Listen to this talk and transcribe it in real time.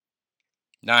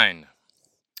9.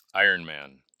 Iron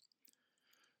Man.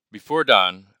 Before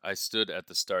dawn, I stood at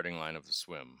the starting line of the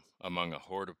swim, among a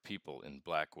horde of people in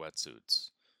black wetsuits.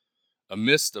 A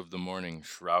mist of the morning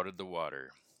shrouded the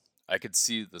water. I could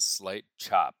see the slight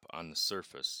chop on the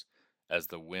surface as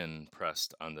the wind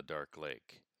pressed on the dark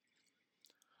lake.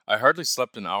 I hardly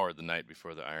slept an hour the night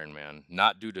before the Ironman,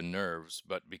 not due to nerves,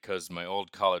 but because my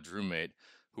old college roommate,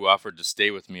 who offered to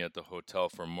stay with me at the hotel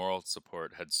for moral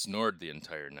support, had snored the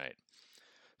entire night.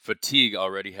 Fatigue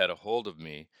already had a hold of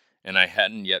me, and I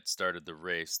hadn't yet started the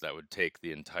race that would take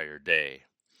the entire day.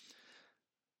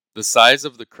 The size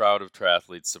of the crowd of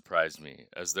triathletes surprised me,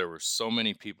 as there were so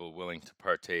many people willing to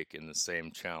partake in the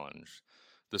same challenge.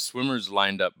 The swimmers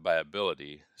lined up by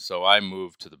ability, so I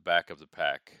moved to the back of the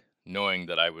pack, knowing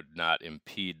that I would not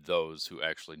impede those who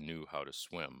actually knew how to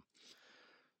swim.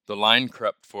 The line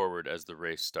crept forward as the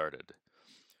race started.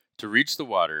 To reach the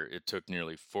water, it took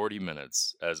nearly 40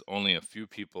 minutes, as only a few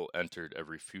people entered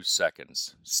every few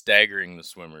seconds, staggering the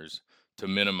swimmers to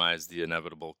minimize the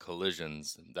inevitable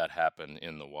collisions that happen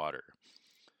in the water.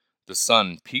 The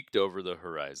sun peeked over the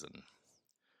horizon.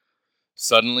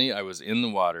 Suddenly, I was in the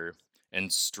water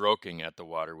and stroking at the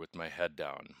water with my head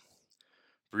down,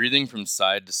 breathing from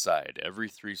side to side every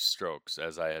 3 strokes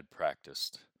as I had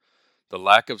practiced. The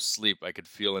lack of sleep I could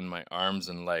feel in my arms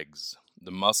and legs. The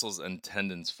muscles and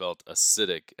tendons felt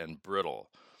acidic and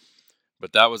brittle,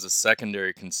 but that was a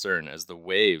secondary concern as the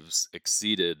waves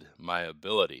exceeded my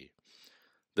ability.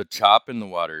 The chop in the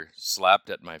water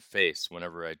slapped at my face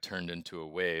whenever I turned into a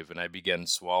wave, and I began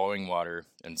swallowing water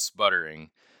and sputtering,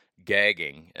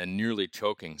 gagging, and nearly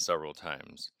choking several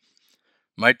times.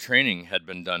 My training had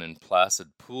been done in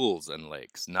placid pools and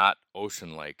lakes, not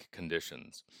ocean like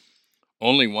conditions.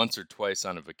 Only once or twice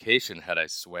on a vacation had I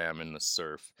swam in the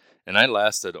surf, and I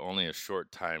lasted only a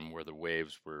short time where the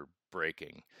waves were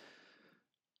breaking.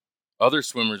 Other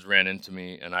swimmers ran into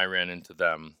me, and I ran into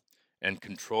them, and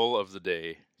control of the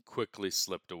day quickly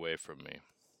slipped away from me.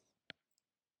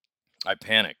 I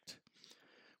panicked.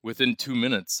 Within 2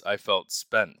 minutes, I felt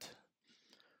spent.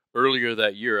 Earlier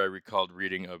that year, I recalled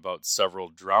reading about several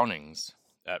drownings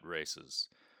at races.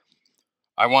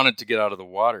 I wanted to get out of the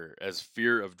water, as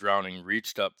fear of drowning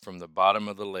reached up from the bottom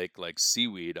of the lake like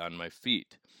seaweed on my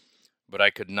feet. But I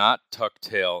could not tuck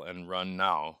tail and run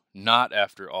now, not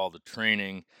after all the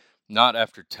training, not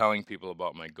after telling people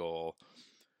about my goal.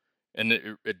 And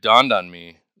it dawned on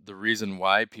me the reason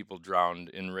why people drowned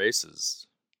in races.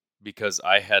 Because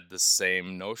I had the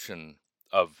same notion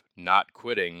of not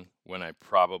quitting when I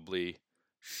probably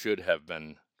should have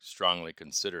been strongly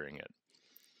considering it.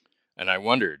 And I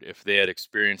wondered if they had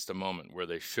experienced a moment where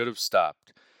they should have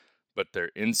stopped, but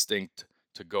their instinct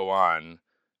to go on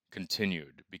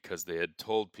continued because they had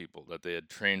told people that they had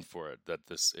trained for it, that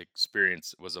this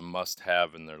experience was a must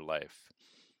have in their life.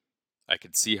 I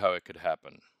could see how it could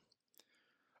happen.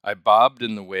 I bobbed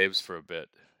in the waves for a bit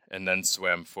and then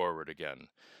swam forward again.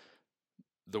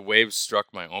 The waves struck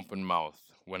my open mouth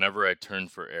whenever I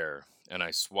turned for air, and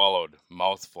I swallowed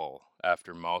mouthful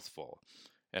after mouthful,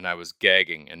 and I was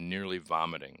gagging and nearly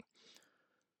vomiting.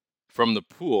 From the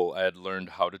pool, I had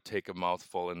learned how to take a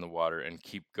mouthful in the water and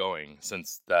keep going,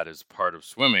 since that is part of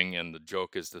swimming, and the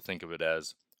joke is to think of it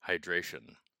as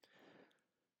hydration.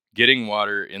 Getting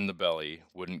water in the belly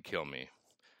wouldn't kill me,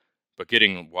 but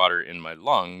getting water in my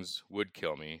lungs would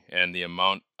kill me, and the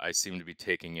amount I seemed to be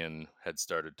taking in had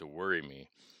started to worry me.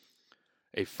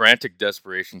 A frantic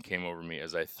desperation came over me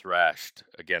as I thrashed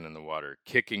again in the water,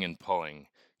 kicking and pulling,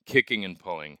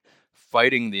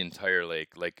 fighting the entire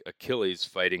lake like Achilles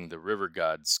fighting the river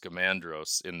god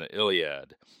Scamandros in the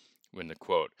Iliad, in the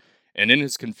quote. And in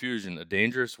his confusion, a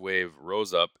dangerous wave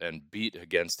rose up and beat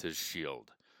against his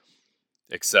shield.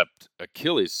 Except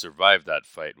Achilles survived that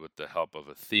fight with the help of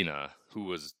Athena, who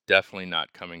was definitely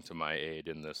not coming to my aid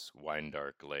in this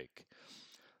wine-dark lake.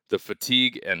 The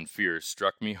fatigue and fear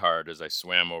struck me hard as I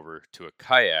swam over to a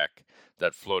kayak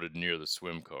that floated near the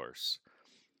swim course.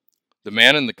 The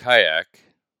man in the kayak,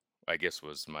 I guess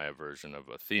was my version of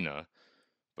Athena,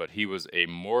 but he was a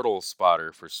mortal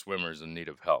spotter for swimmers in need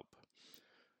of help.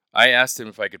 I asked him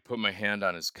if I could put my hand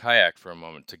on his kayak for a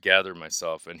moment to gather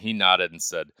myself, and he nodded and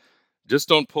said, "Just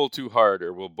don't pull too hard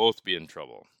or we'll both be in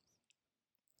trouble."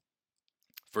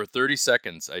 For 30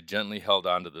 seconds, I gently held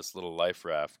onto this little life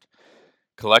raft,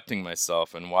 collecting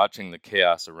myself and watching the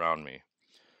chaos around me.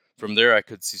 From there, I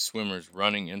could see swimmers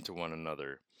running into one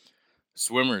another.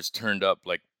 Swimmers turned up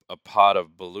like a pod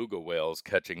of beluga whales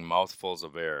catching mouthfuls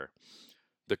of air.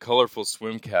 The colorful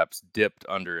swim caps dipped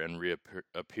under and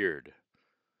reappeared.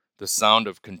 The sound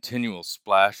of continual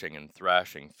splashing and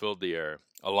thrashing filled the air,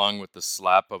 along with the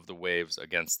slap of the waves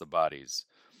against the bodies.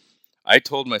 I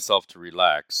told myself to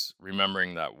relax,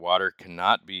 remembering that water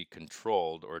cannot be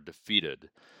controlled or defeated.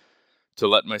 To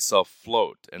let myself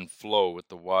float and flow with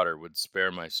the water would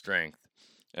spare my strength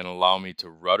and allow me to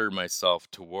rudder myself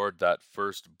toward that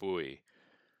first buoy.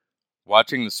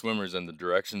 Watching the swimmers and the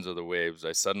directions of the waves,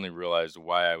 I suddenly realized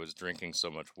why I was drinking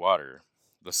so much water.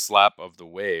 The slap of the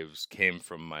waves came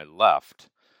from my left,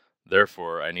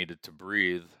 therefore, I needed to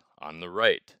breathe on the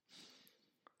right.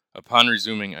 Upon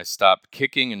resuming, I stopped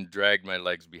kicking and dragged my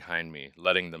legs behind me,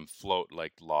 letting them float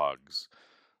like logs.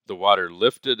 The water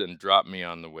lifted and dropped me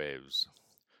on the waves.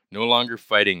 No longer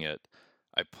fighting it,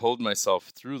 I pulled myself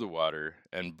through the water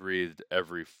and breathed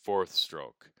every fourth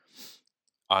stroke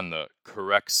on the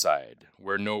correct side,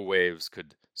 where no waves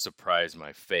could surprise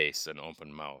my face and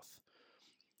open mouth.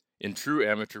 In true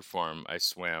amateur form, I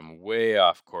swam way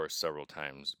off course several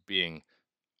times, being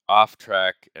off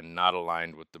track and not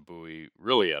aligned with the buoy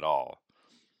really at all.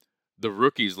 The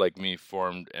rookies like me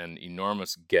formed an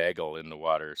enormous gaggle in the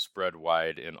water, spread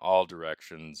wide in all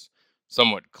directions,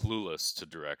 somewhat clueless to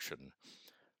direction.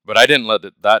 But I didn't let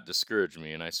that discourage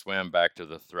me, and I swam back to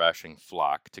the thrashing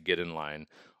flock to get in line,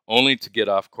 only to get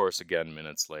off course again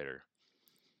minutes later.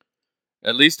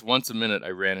 At least once a minute I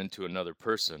ran into another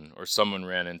person, or someone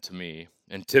ran into me,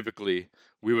 and typically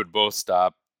we would both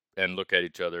stop and look at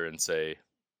each other and say,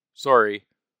 "Sorry,"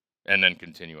 and then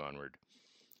continue onward.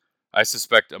 I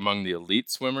suspect among the elite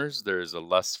swimmers there is a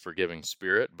less forgiving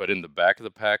spirit, but in the back of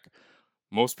the pack,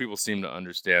 most people seem to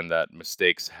understand that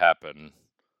mistakes happen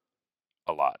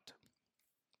a lot.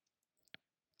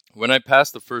 When I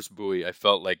passed the first buoy, I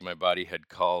felt like my body had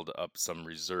called up some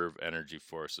reserve energy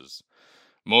forces,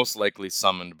 most likely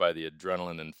summoned by the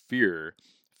adrenaline and fear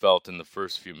felt in the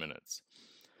first few minutes.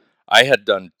 I had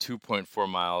done 2.4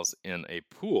 miles in a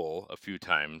pool a few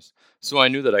times, so I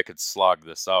knew that I could slog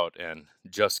this out and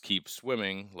just keep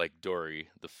swimming like Dory,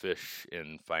 the fish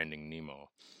in Finding Nemo.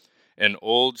 An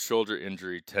old shoulder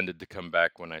injury tended to come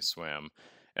back when I swam,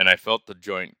 and I felt the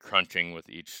joint crunching with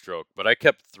each stroke, but I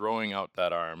kept throwing out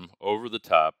that arm over the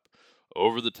top,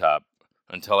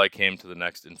 until I came to the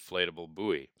next inflatable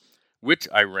buoy, which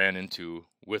I ran into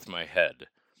with my head.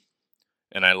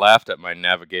 And I laughed at my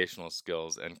navigational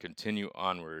skills and continued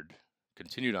onward,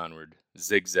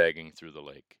 zigzagging through the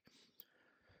lake.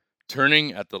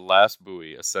 Turning at the last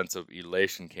buoy, a sense of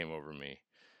elation came over me.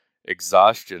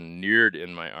 Exhaustion neared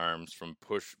in my arms from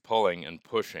pulling and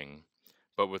pushing,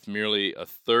 but with merely a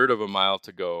third of a mile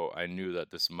to go, I knew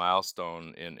that this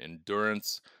milestone in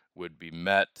endurance would be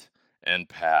met and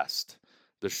passed.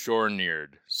 The shore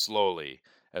neared, slowly,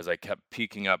 as I kept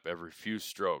peeking up every few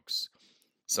strokes.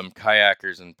 Some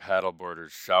kayakers and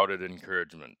paddleboarders shouted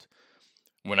encouragement.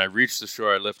 When I reached the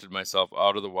shore, I lifted myself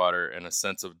out of the water, and a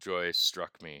sense of joy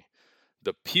struck me.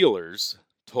 The peelers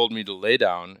told me to lay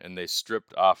down, and they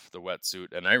stripped off the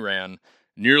wetsuit, and I ran,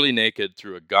 nearly naked,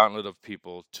 through a gauntlet of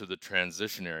people to the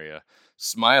transition area,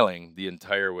 smiling the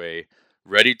entire way,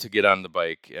 ready to get on the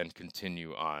bike and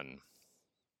continue on.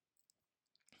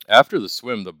 After the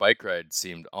swim, the bike ride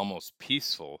seemed almost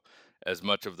peaceful, as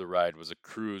much of the ride was a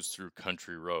cruise through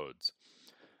country roads.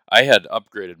 I had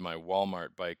upgraded my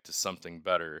Walmart bike to something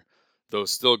better, though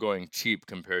still going cheap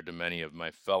compared to many of my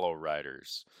fellow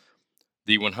riders.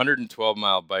 The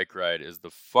 112-mile bike ride is the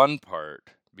fun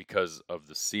part because of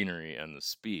the scenery and the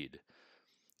speed.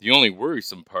 The only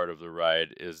worrisome part of the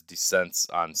ride is descents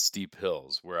on steep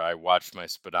hills, where I watched my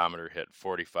speedometer hit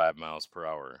 45 miles per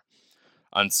hour.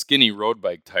 On skinny road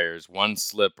bike tires, one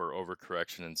slip or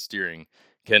overcorrection in steering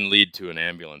can lead to an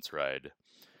ambulance ride.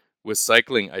 With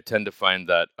cycling, I tend to find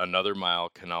that another mile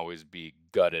can always be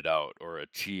gutted out or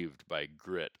achieved by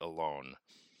grit alone.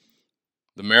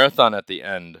 The marathon at the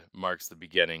end marks the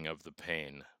beginning of the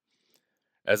pain.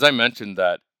 As I mentioned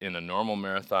that in a normal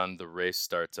marathon, the race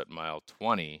starts at mile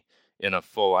 20, in a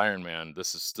full Ironman,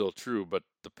 this is still true, but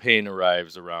the pain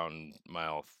arrives around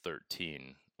mile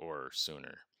 13 or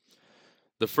sooner.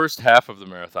 The first half of the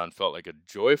marathon felt like a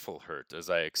joyful hurt as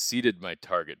I exceeded my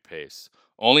target pace,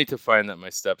 only to find that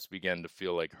my steps began to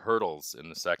feel like hurdles in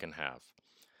the second half.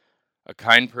 A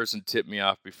kind person tipped me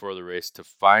off before the race to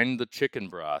find the chicken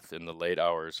broth in the late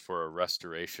hours for a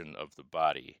restoration of the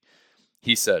body.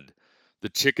 He said, "The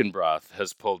chicken broth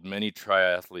has pulled many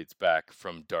triathletes back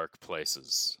from dark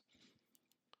places."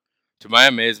 To my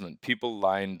amazement, people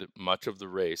lined much of the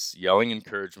race, yelling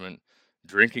encouragement,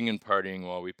 drinking and partying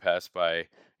while we passed by,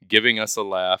 giving us a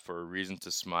laugh or a reason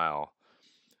to smile.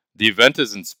 The event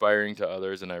is inspiring to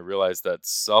others, and I realize that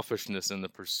selfishness in the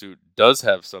pursuit does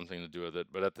have something to do with it,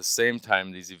 but at the same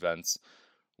time, these events,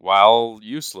 while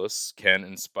useless, can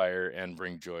inspire and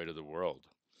bring joy to the world.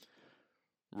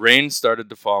 Rain started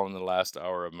to fall in the last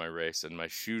hour of my race, and my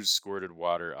shoes squirted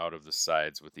water out of the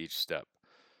sides with each step.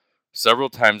 Several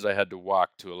times I had to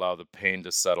walk to allow the pain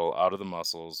to settle out of the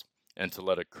muscles and to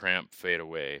let a cramp fade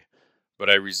away, but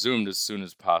I resumed as soon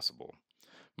as possible.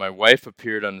 My wife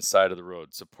appeared on the side of the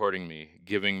road, supporting me,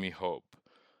 giving me hope.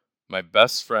 My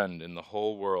best friend in the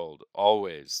whole world,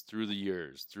 always, through the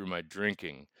years, through my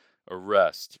drinking,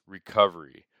 arrest,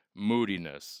 recovery,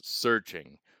 moodiness,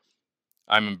 searching.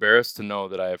 I'm embarrassed to know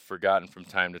that I have forgotten from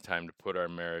time to time to put our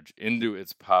marriage into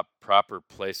its proper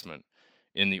placement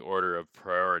in the order of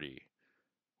priority,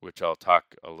 which I'll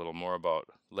talk a little more about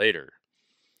later.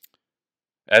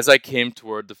 As I came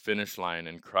toward the finish line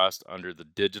and crossed under the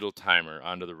digital timer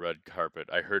onto the red carpet,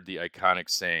 I heard the iconic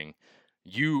saying,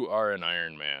 "You are an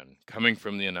Iron Man," coming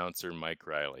from the announcer Mike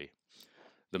Riley.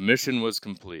 The mission was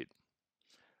complete.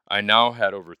 I now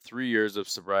had over 3 years of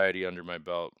sobriety under my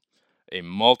belt, a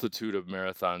multitude of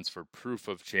marathons for proof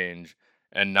of change,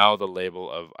 and now the label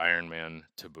of Ironman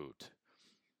to boot.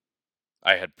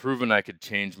 I had proven I could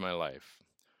change my life.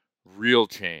 Real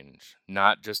change,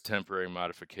 not just temporary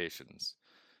modifications.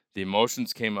 The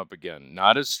emotions came up again,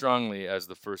 not as strongly as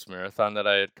the first marathon that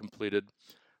I had completed,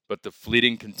 but the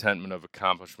fleeting contentment of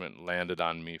accomplishment landed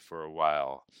on me for a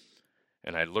while,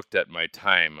 and I looked at my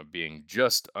time of being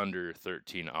just under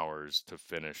 13 hours to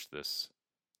finish this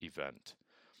event.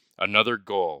 Another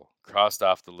goal crossed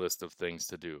off the list of things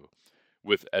to do,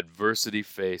 with adversity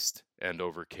faced and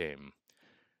overcame.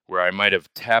 Where I might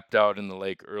have tapped out in the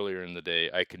lake earlier in the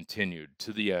day, I continued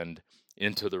to the end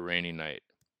into the rainy night.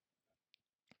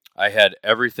 I had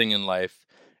everything in life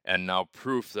and now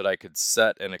proof that I could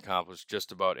set and accomplish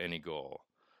just about any goal.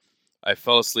 I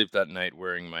fell asleep that night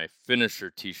wearing my finisher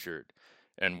t-shirt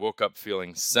and woke up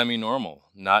feeling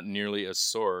semi-normal, not nearly as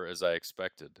sore as I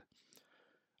expected.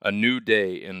 A new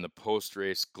day in the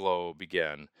post-race glow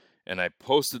began, and I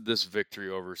posted this victory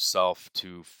over self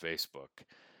to Facebook.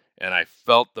 And I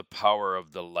felt the power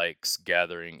of the likes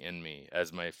gathering in me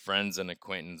as my friends and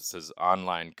acquaintances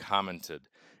online commented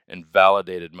and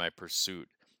validated my pursuit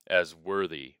as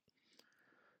worthy.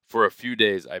 For a few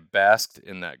days, I basked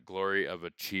in that glory of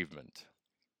achievement.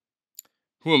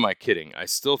 Who am I kidding? I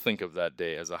still think of that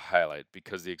day as a highlight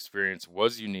because the experience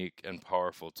was unique and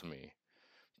powerful to me.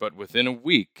 But within a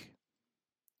week,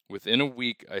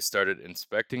 I started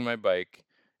inspecting my bike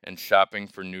and shopping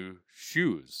for new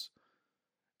shoes.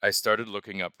 I started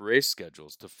looking up race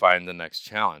schedules to find the next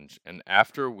challenge, and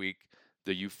after a week,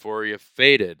 the euphoria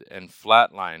faded and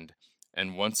flatlined,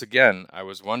 and once again, I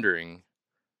was wondering,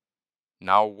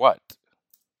 now what?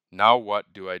 Now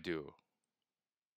what do I do?